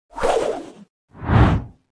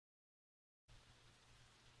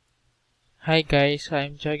Hi guys,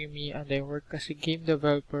 I'm Jeremy and I work as a game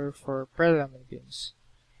developer for Perlaman Games.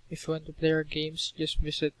 If you want to play our games, just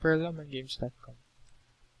visit perlamangames.com.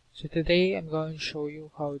 So today I'm going to show you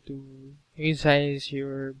how to resize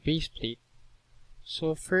your baseplate.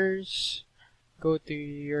 So first, go to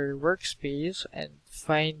your workspace and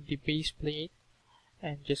find the baseplate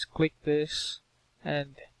and just click this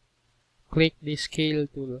and click the scale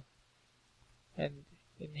tool. And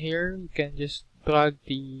in here you can just drag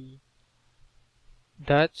the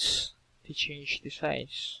dots to change the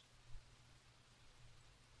size.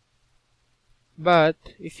 But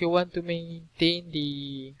if you want to maintain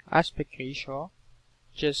the aspect ratio,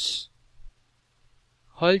 just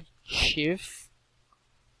hold shift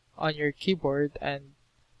on your keyboard and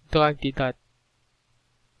drag the dot.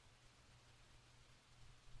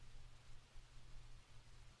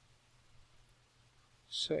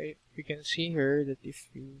 So you can see here that if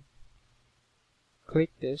you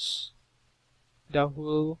click this, the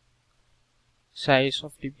whole size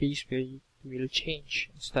of the base plate will change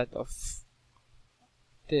instead of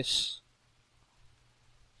this.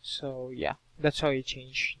 So yeah, that's how you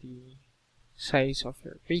change the size of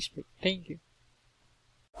your base plate. Thank you.